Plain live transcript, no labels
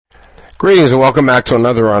Greetings and welcome back to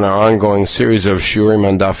another on our ongoing series of Shiurim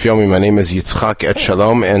on Daf Yomi. My name is Yitzchak Et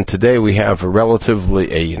Shalom, and today we have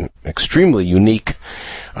an extremely unique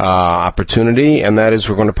opportunity, and that is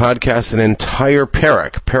we're going to podcast an entire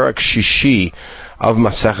Perek Shishi of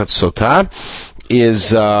Masechet Sotah.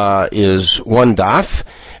 Is one daf,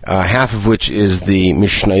 half of which is the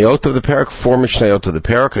Mishnayot of the Perek, 4 Mishnayot of the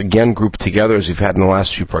Perek, again grouped together as we've had in the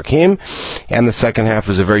last few Parakim, and the second half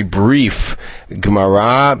is a very brief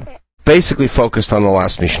Gemara, basically focused on the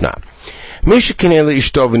last Mishnah. So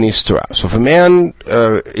if a man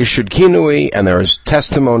issued kinui and there is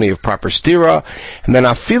testimony of proper stira, and then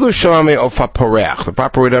afilu shamame ofa poreach, the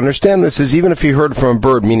proper way to understand this is even if he heard from a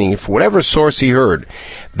bird, meaning if whatever source he heard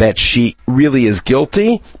that she really is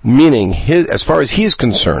guilty, meaning as far as he's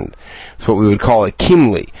concerned, it's what we would call a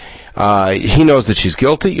kimli. He knows that she's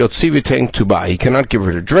guilty. Yotziviteng tuba. He cannot give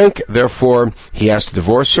her to drink. Therefore, he has to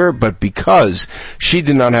divorce her. But because she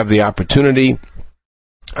did not have the opportunity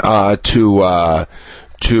to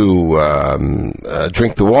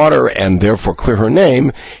drink the water and therefore clear her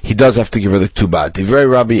name, he does have to give her the tuba. Divrei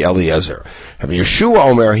Rabbi Eliezer. Rabbi Yeshua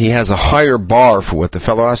Omer, he has a higher bar for what the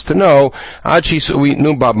fellow has to know. Until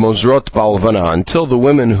the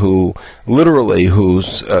women who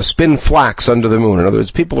spin flax under the moon. In other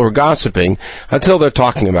words, people who are gossiping until they're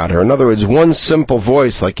talking about her. In other words, one simple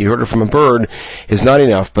voice, like you heard her from a bird, is not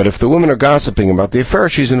enough. But if the women are gossiping about the affair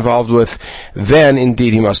she's involved with, then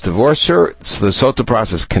indeed he must divorce her. So the Sotah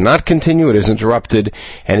process cannot continue. It is interrupted,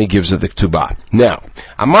 and he gives her the ketubah. Now,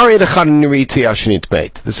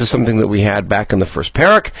 this is something that we had back in the first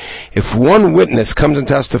parak. If one witness comes and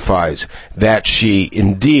testifies that she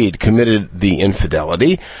indeed committed the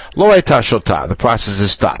infidelity, lo eita shotah, the process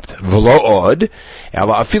is stopped. V'lo od,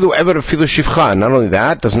 ela afilu eved afilu shivcha. Not only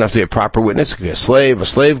that, doesn't have to be a proper witness. It could be a slave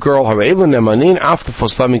girl. Hare'elu nemanin af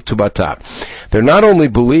tefoslamik tubata. They're not only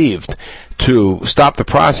believed to stop the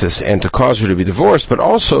process and to cause her to be divorced, but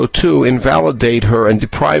also to invalidate her and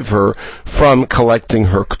deprive her from collecting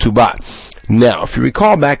her ketubah. Now, if you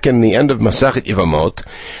recall back in the end of Masechet Yevamot,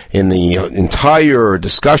 in the entire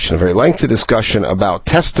discussion, a very lengthy discussion about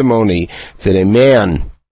testimony that a man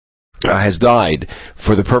has died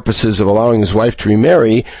for the purposes of allowing his wife to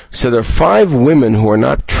remarry, so there are 5 women who are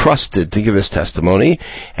not trusted to give this testimony,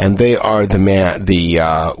 and they are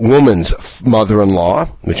the woman's mother-in-law,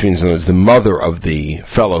 which means it's the mother of the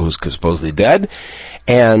fellow who's supposedly dead,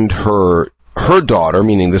 and her daughter,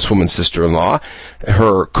 meaning this woman's sister-in-law,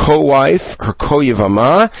 her co-wife, her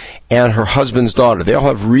ko-yevama, and her husband's daughter. They all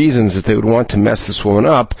have reasons that they would want to mess this woman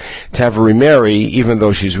up, to have her remarry, even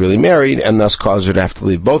though she's really married, and thus cause her to have to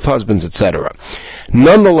leave both husbands, etc.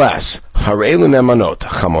 Nonetheless, hare'elu nemanot,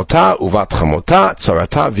 chamota, uvat chamota,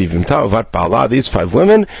 tzarata, vivimta, uvat ba'ala, these 5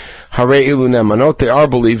 women, hare'elu nemanot, they are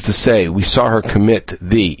believed to say, we saw her commit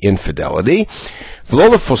the infidelity.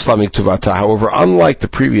 However, unlike the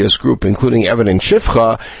previous group, including Eved and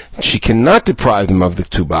Shifcha, she cannot deprive them of the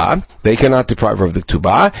ketubah. They cannot deprive her of the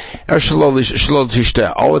ketubah.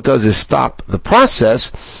 All it does is stop the process.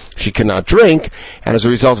 She cannot drink, and as a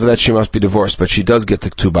result of that, she must be divorced. But she does get the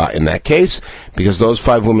ketubah in that case, because those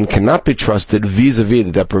 5 women cannot be trusted vis-a-vis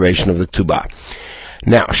the deprivation of the ketubah.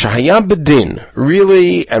 Now, Shahayam Bedin,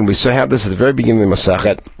 really, and we have this at the very beginning of the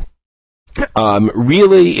Masechet,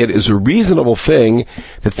 really, it is a reasonable thing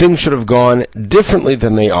that things should have gone differently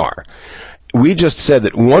than they are. We just said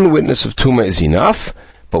that one witness of Tuma is enough,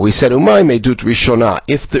 but we said, Umay medut rishona,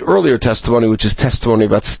 if the earlier testimony, which is testimony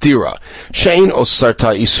about stira, shein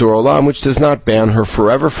osarta isur olam, which does not ban her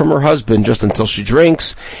forever from her husband just until she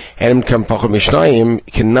drinks, and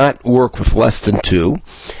cannot work with less than 2,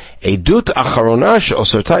 Edut acharona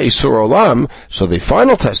she'osarta isur olam, so the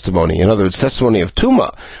final testimony, in other words, testimony of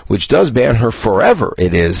Tuma, which does ban her forever,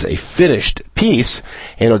 it is a finished piece,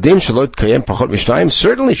 and odin shelot kayem pachot mishnayim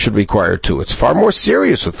certainly should require 2. It's far more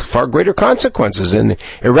serious with far greater consequences and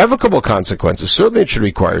irrevocable consequences. Certainly it should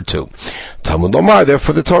require 2. Talmud Lomar,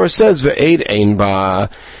 therefore the Torah says, ve'ed ein ba,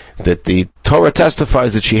 that the Torah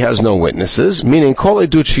testifies that she has no witnesses, meaning kol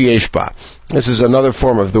edut sheyesh ba. This is another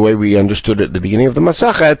form of the way we understood it at the beginning of the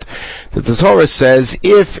Masachet, that the Torah says,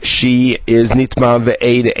 if she is nitma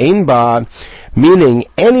ve'ed ein ba, meaning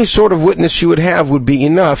any sort of witness she would have would be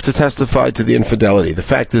enough to testify to the infidelity. The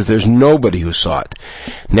fact is there's nobody who saw it.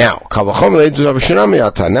 Now,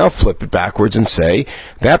 now flip it backwards and say,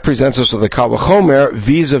 that presents us with a kal v'chomer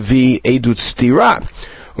vis-a-vis edut stira.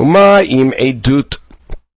 Uma im edut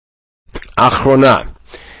achrona.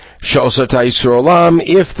 She'osarta isur olam,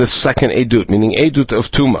 if the second edut, meaning edut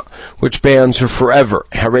of Tuma, which bans her forever,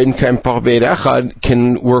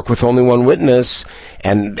 can work with only one witness,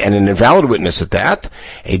 and an invalid witness at that.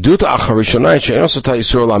 So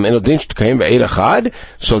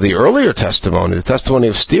the earlier testimony, the testimony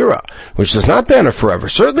of stira, which does not ban her forever,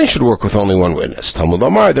 certainly should work with only one witness. Talmud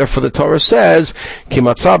Amar, therefore the Torah says,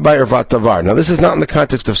 now this is not in the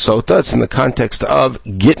context of Sotah, it's in the context of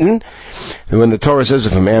Gittin. When the Torah says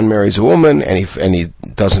if a man marries a woman and he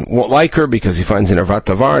won't like her because he finds an ervat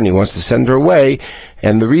davar and he wants to send her away,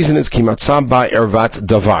 and the reason is kimatzah ba ervat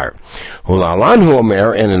davar. Ulalan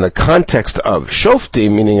omer, and in the context of shofti,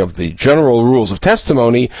 meaning of the general rules of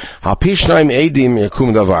testimony, al pi shnaim edim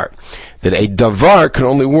yakum davar, that a davar can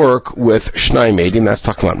only work with shnaim edim, that's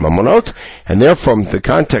talking about mamonot, and therefore the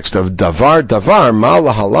context of davar ma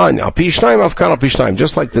lahalan al pi shnaim afkan al pi shnaim,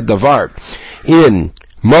 just like the davar in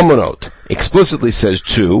mamonot explicitly says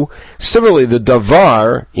two, similarly the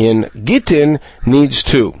davar in Gittin needs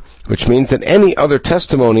two, which means that any other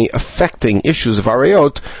testimony affecting issues of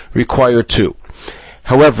arayot require two.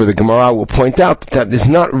 However, the Gemara will point out that is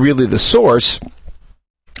not really the source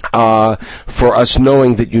for us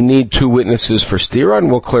knowing that you need two witnesses for stira, and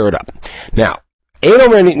we'll clear it up. Now,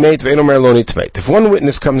 if one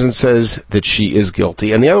witness comes and says that she is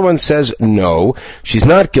guilty, and the other one says no, she's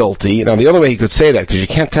not guilty. Now, the only way he could say that, because you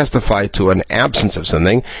can't testify to an absence of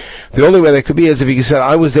something, the only way that could be is if he said,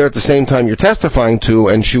 I was there at the same time you're testifying to,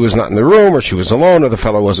 and she was not in the room, or she was alone, or the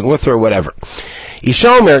fellow wasn't with her, or whatever. Or if you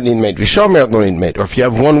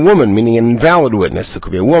have one woman, meaning an invalid witness, there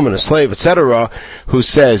could be a woman, a slave, etc., who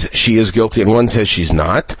says she is guilty and one says she's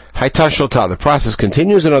not, Sotah, the process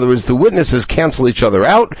continues. In other words, the witnesses cancel each other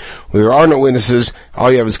out. There are no witnesses.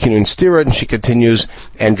 All you have is kinun stira, and she continues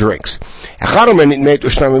and drinks.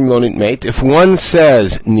 If one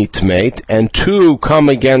says nitmeit and two come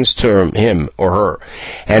against him or her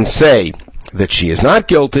and say that she is not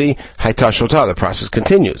guilty, Sotah, the process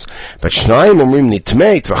continues. But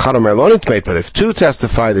but if two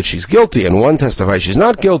testify that she's guilty and one testifies she's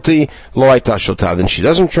not guilty, Sotah, then she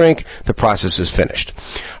doesn't drink, the process is finished.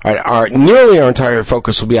 Alright, nearly our entire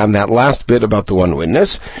focus will be on that last bit about the one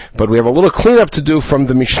witness, but we have a little cleanup to do from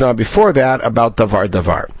the Mishnah before that about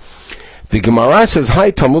davar. The Gemara says,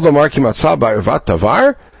 Hi, Talmud Amar kimatzah ba'ervat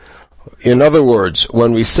davar. In other words,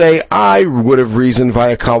 when we say, I would have reasoned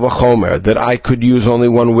via kal v'chomer that I could use only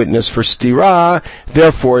one witness for stira,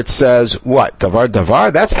 therefore it says, what?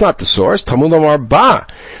 Davar? That's not the source. Talmud Amar ba.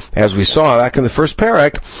 As we saw back in the first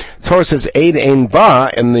parak, the Torah says, Eid ein ba,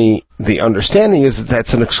 and the understanding is that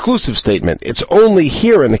that's an exclusive statement. It's only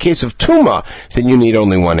here in the case of Tuma that you need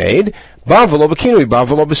only one aid. Ba v'lo b'kinui, ba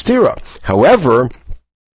v'lo b'stira. However,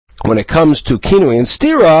 when it comes to kinui and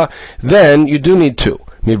stira, then you do need two.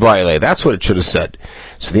 That's what it should have said.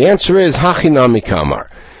 So the answer is Hachinami Kamar.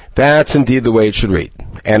 That's indeed the way it should read.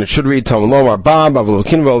 And it should read Talmud Lomar Ba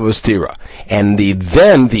Bavalokin V'Stira. And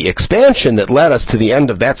then the expansion that led us to the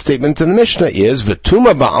end of that statement in the Mishnah is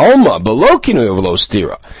V'Tuma Ba'alma Balokinu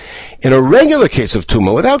V'Stira. In a regular case of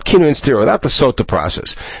Tuma, without Kinu and Stira, without the Sotah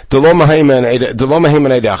process,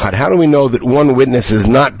 how do we know that one witness is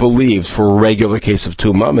not believed for a regular case of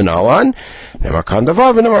Tuma? Minalan, Nemarkan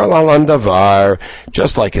Davar, V'Nemar Lalan Davar.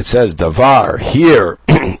 Just like it says Davar here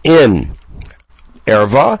in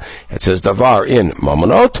Erva, it says Davar in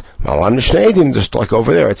Mamonot, Malan Mishnei Edim, just like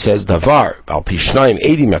over there, it says Davar, Al Pishnaim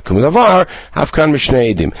Edim Yakum Davar, Hafkan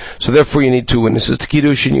Mishnei Edim. So therefore you need two witnesses to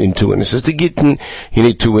Kiddushin, you need two witnesses to Gittin, you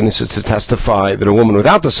need two witnesses to testify that a woman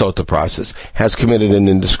without the Sotah process has committed an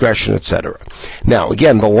indiscretion, etc. Now,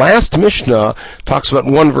 again, the last Mishnah talks about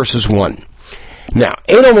 1 versus 1. Now,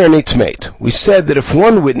 Edomer nitmeit. We said that if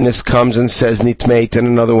one witness comes and says nitmeit and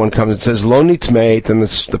another one comes and says lo nitmeit, then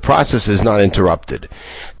the process is not interrupted.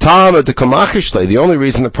 The only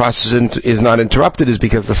reason the process is not interrupted is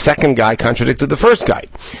because the second guy contradicted the first guy.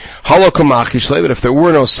 Halo kamachishle, but if there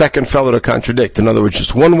were no second fellow to contradict, in other words,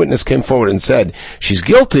 just one witness came forward and said she's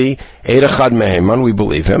guilty, Eidachad meheman, we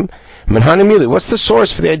believe him. Menhanimili, what's the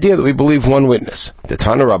source for the idea that we believe one witness? The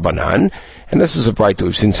Tana Rabbanan. And this is a bright that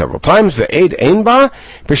we've seen several times. Ve'ed ein ba,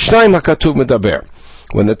 v'shnayim hakatuv medaber.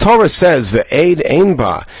 When the Torah says ve'ed ein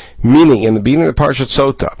ba, meaning in the beginning of the Parshat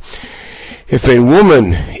Sotah, if a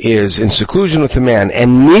woman is in seclusion with a man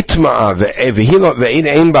and nitma'a ve'ed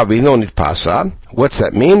ein ba v'hilo nitpasa, what's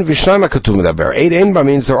that mean? V'shnayim hakatuv medaber. Eid ein ba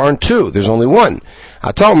means there aren't two, there's only one.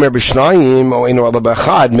 Maybe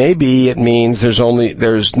it means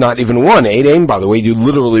there's not even one. Eid ein ba, the way you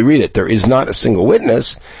literally read it, there is not a single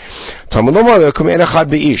witness.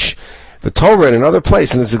 The Torah in another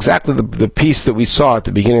place, and it's exactly the piece that we saw at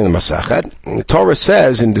the beginning of the Masachet, the Torah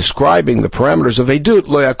says in describing the parameters of Eidut,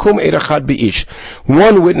 Lo yakum eid echad bi'ish.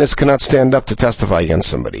 One witness cannot stand up to testify against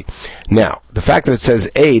somebody. Now, the fact that it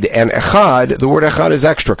says Eid and Echad, the word Echad is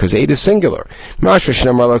extra, because Eid is singular. Mashva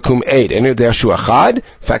shnamar lakum Eid. Any dashu Echad?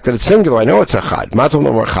 The fact that it's singular, I know it's Echad. Matom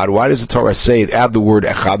nomar Echad. Why does the Torah say, add the word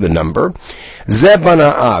Echad, the number?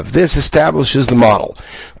 Zebana'av. This establishes the model.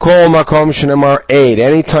 Kol makom shnamar Eid.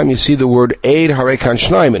 Anytime you see the word Eid, harekan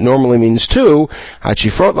shnaim, it normally means two.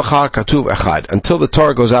 Hachifrot l'cha katuv Echad. Until the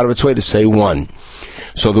Torah goes out of its way to say one.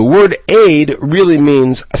 So the word Eid really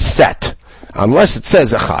means a set, unless it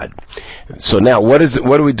says Echad. So now, what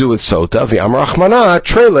do we do with Sotah? V'amar Achmana,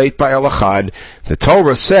 trelate by al-Echad. The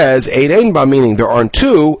Torah says, Eid ein ba, meaning there aren't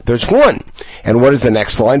two, there's one. And what is the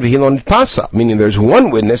next line? V'hilon nitpasa, meaning there's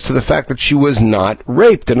one witness to the fact that she was not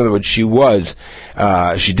raped. In other words, she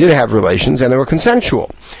did have relations and they were consensual.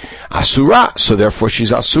 Asura, so therefore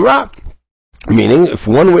she's Asura. Meaning, if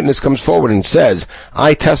one witness comes forward and says,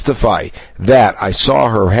 I testify that I saw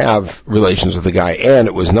her have relations with a guy and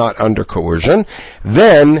it was not under coercion,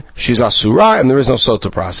 then she's Asura and there is no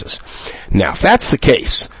Sotah process. Now, if that's the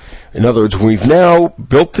case, in other words, we've now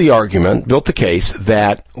built the case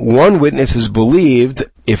that one witness is believed,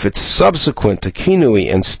 if it's subsequent to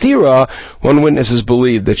Kinui and Stira, one witness is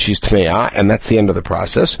believed that she's Tme'ah, and that's the end of the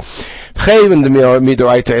process. And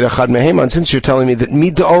since you're telling me that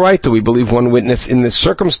Mid'oraita, we believe one witness in this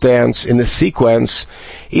circumstance, in this sequence,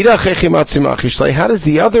 how does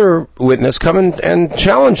the other witness come and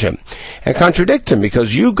challenge him and contradict him?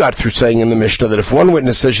 Because you got through saying in the Mishnah that if one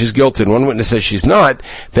witness says she's guilty and one witness says she's not,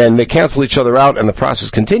 then they cancel each other out and the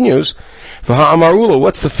process continues.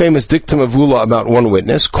 What's the famous dictum of Ula about one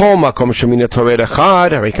witness? Anytime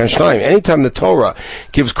the Torah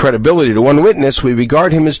gives credibility to one witness, we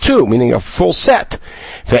regard him as two, meaning a full set.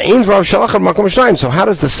 So how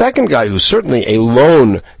does the second guy, who's certainly a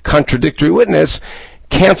lone contradictory witness,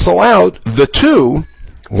 cancel out the two,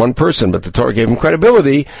 one person, but the Torah gave him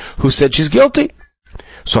credibility, who said she's guilty?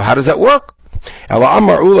 So how does that work?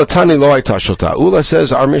 Ula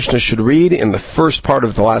says our Mishnah should read in the first part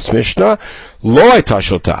of the last Mishnah, Lo hayta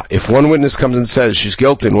shota. If one witness comes and says she's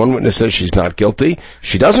guilty and one witness says she's not guilty,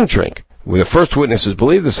 she doesn't drink. Where the first witness is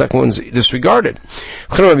believed, the second one's disregarded.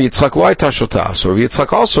 So Rabbi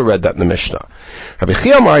Yitzchak also read that in the Mishnah. Rabbi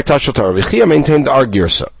Chia maintained our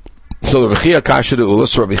girsa. So Rabbi Chia kasha de Ula,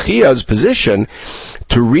 so Rabbi Chia's position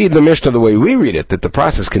to read the Mishnah the way we read it, that the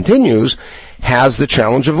process continues, has the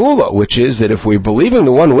challenge of Ula, which is that if we're believing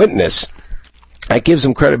the one witness, that gives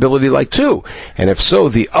him credibility like two. And if so,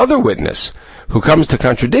 the other witness who comes to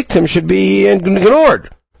contradict him should be ignored.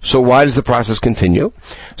 So why does the process continue?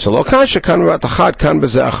 So lo kasha kan ratachad kan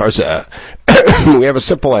bezeh. We have a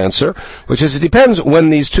simple answer, which is it depends when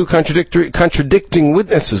these two contradicting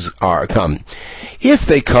witnesses come. If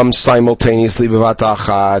they come simultaneously b'vat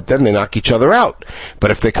achad, then they knock each other out.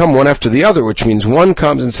 But if they come one after the other, which means one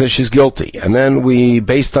comes and says she's guilty, and then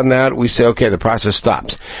based on that, we say, okay, the process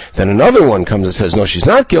stops. Then another one comes and says, no, she's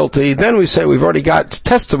not guilty, then we say, we've already got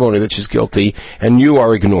testimony that she's guilty, and you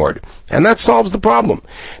are ignored. And that solves the problem.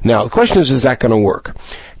 Now, the question is that going to work?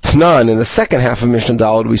 Tnan, in the second half of Mishnah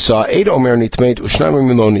Daled, we saw Eid Omer Nitmeit, Ushnam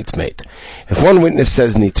Milo Nitmeit. If one witness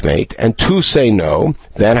says Nitmeit, and two say no,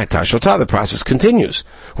 then Hayta Shotah, the process continues.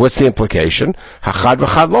 What's the implication? Hachad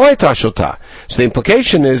v'chad lo Hayta Shotah. So the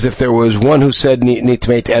implication is, if there was one who said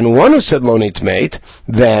Nitmeit and one who said Lo Nitmeit,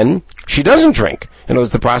 then she doesn't drink. In other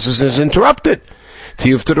words, the process is interrupted.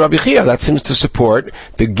 Tiyufta Rabbi Chia, that seems to support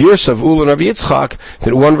the gears of Ula and Rabbi Yitzchak,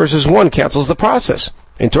 that 1 versus 1 cancels the process,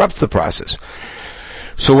 interrupts the process.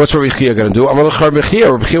 So what's Rabbi Chia going to do? Rabbi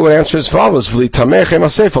Chia would answer as follows. Look at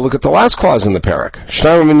the last clause in the parak.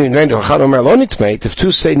 If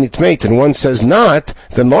two say nitmeit and one says not,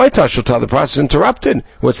 then lo hayta shotah, the process is interrupted.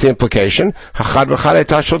 What's the implication? Hachad v'chad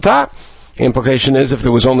hayta shotah. The implication is if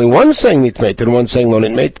there was only one saying nitmeit and one saying lo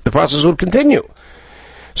nitmeit, the process would continue.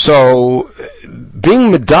 So, being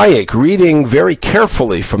medayik, reading very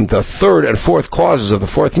carefully from the third and fourth clauses of the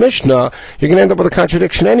fourth Mishnah, you're going to end up with a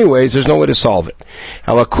contradiction anyways. There's no way to solve it.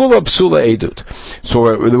 Alakula psula edut.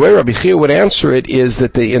 So the way Rabbi Chia would answer it is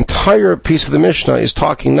that the entire piece of the Mishnah is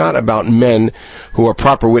talking not about men who are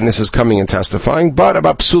proper witnesses coming and testifying, but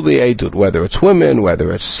about psula edut, whether it's women, whether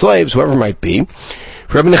it's slaves, whoever it might be.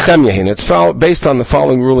 Rabbi Nechemia, and it's based on the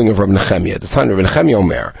following ruling of Rabbi Nechemia. The time of Rabbi Nechemia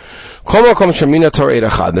Omer.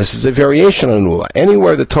 This is a variation on Ula.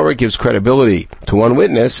 Anywhere the Torah gives credibility to one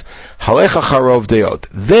witness,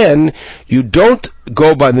 then you don't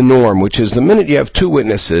go by the norm, which is the minute you have two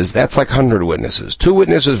witnesses, that's like 100 witnesses. 2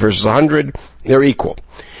 witnesses versus 100, they're equal.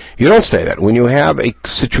 You don't say that. When you have a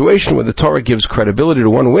situation where the Torah gives credibility to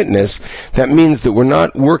one witness, that means that we're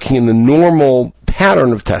not working in the normal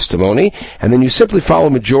pattern of testimony, and then you simply follow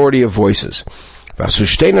a majority of voices. Therefore,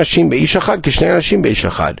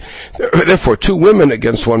 two women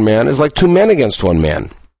against one man is like two men against one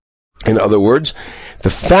man. In other words, the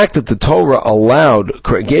fact that the Torah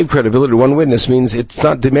gave credibility to one witness means it's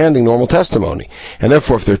not demanding normal testimony. And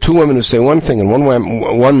therefore, if there are two women who say one thing and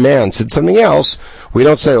one man said something else, we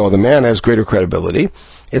don't say, the man has greater credibility.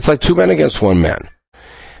 It's like two men against one man.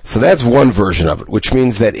 So that's one version of it, which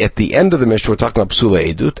means that at the end of the Mishnah, we're talking about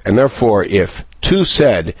Psula Edut, and therefore, if two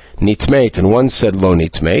said nitmeit and one said lo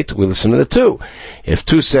nitmeit, we listen to the two. If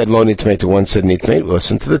two said lo nitmeit and one said nitmeit, we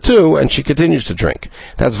listen to the two, and she continues to drink.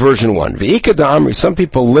 That's version one. V'ika da'amri, some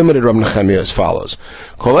people limited Rav Nechemia as follows.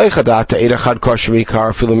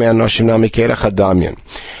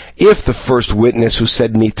 If the first witness who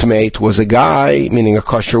said nitmeit was a guy, meaning a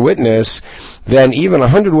kosher witness, then even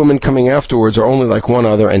 100 women coming afterwards are only like one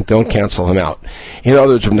other and don't cancel him out. In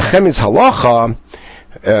other words, Rav Nechemia's halacha,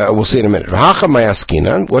 we'll see in a minute.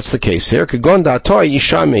 What's the case here?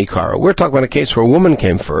 We're talking about a case where a woman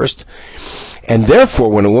came first, and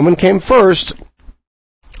therefore, when a woman came first,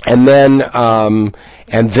 and then the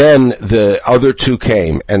other two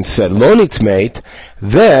came and said lo nitmeit,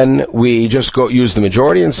 then we just use the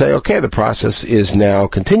majority and say, okay, the process is now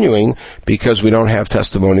continuing because we don't have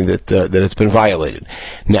testimony that it's been violated.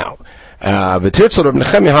 Now, now we have to read Reb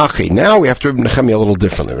Nechemia a little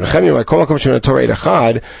differently.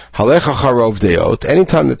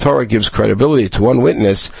 Anytime the Torah gives credibility to one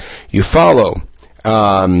witness, you follow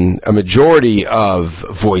a majority of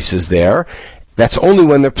voices there. That's only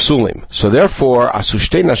when they're psulim. So therefore,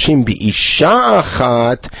 asushte nashim bi'isha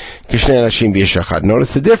achat kishnei nashim bi'isha achat.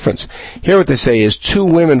 Notice the difference. Here what they say is two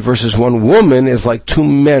women versus one woman is like two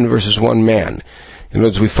men versus one man. In other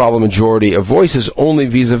words, we follow majority of voices only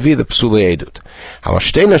vis-a-vis the psulei edut.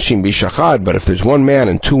 Hawashte nashim bi'isha achat, but if there's one man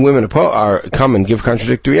and two women come and give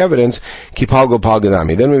contradictory evidence, kipalgo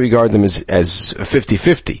palgadami. Then we regard them as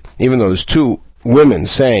 50-50, even though there's two women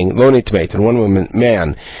saying lo nitmeit and one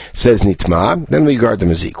man says nitma, then we regard them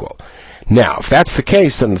as equal. Now, if that's the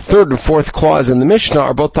case, then the third and fourth clause in the Mishnah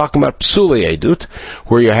are both talking about psulei edut,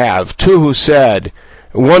 where you have one who said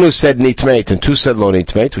nitmeit and two said lo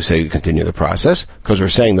nitmeit. We say we continue the process because we're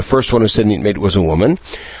saying the first one who said nitmeit was a woman,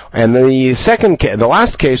 and the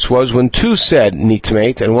last case was when two said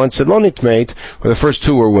nitmeit and one said lo nitmeit, where the first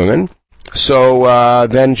two were women. So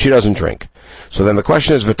then she doesn't drink. So then the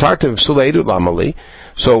question is, v'tartiv psulei edut lamali.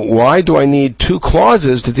 So why do I need two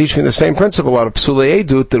clauses to teach me the same principle out of psulei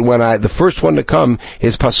edut, that when the first one to come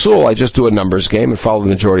is pasul, I just do a numbers game and follow the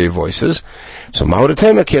majority of voices? So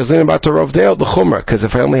ma'odatema kiazlin about to rov deot l'chumra, because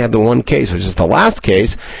if I only had the one case, which is the last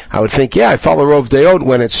case, I would think, I follow rov deot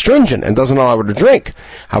when it's stringent and doesn't allow her to drink.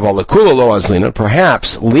 Haval lekula lo azlina,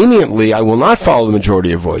 perhaps leniently I will not follow the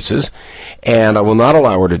majority of voices, and I will not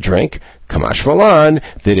allow her to drink. Kamash malan,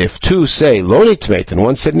 that if two say lo nitmeit and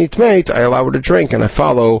one said nitmeit, I allow her to drink and I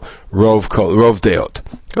follow rov deot.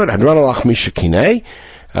 Good. Hadran alach mishakinei.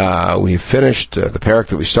 We finished the parak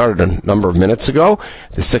that we started a number of minutes ago,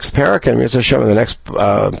 the sixth parak, and Mirza Hashem, in the next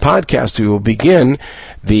podcast we will begin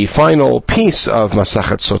the final piece of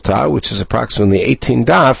Masachet Sotah, which is approximately 18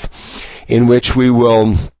 daf, in which we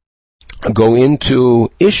will go into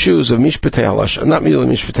issues of Mishpatei HaLashon, not merely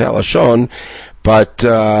Mishpatei HaLashon, but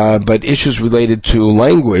issues related to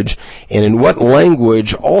language, and in what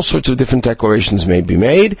language all sorts of different declarations may be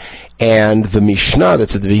made, and the Mishnah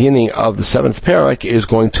that's at the beginning of the seventh parak is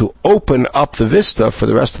going to open up the vista for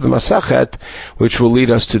the rest of the Masachet, which will lead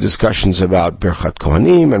us to discussions about Birchat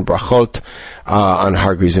Kohanim and Brachot on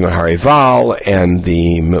Har Grizim and Har Eval, and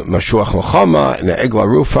the Mashuach Melchama and the Egla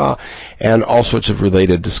Rufa, and all sorts of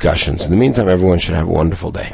related discussions. In the meantime, everyone should have a wonderful day.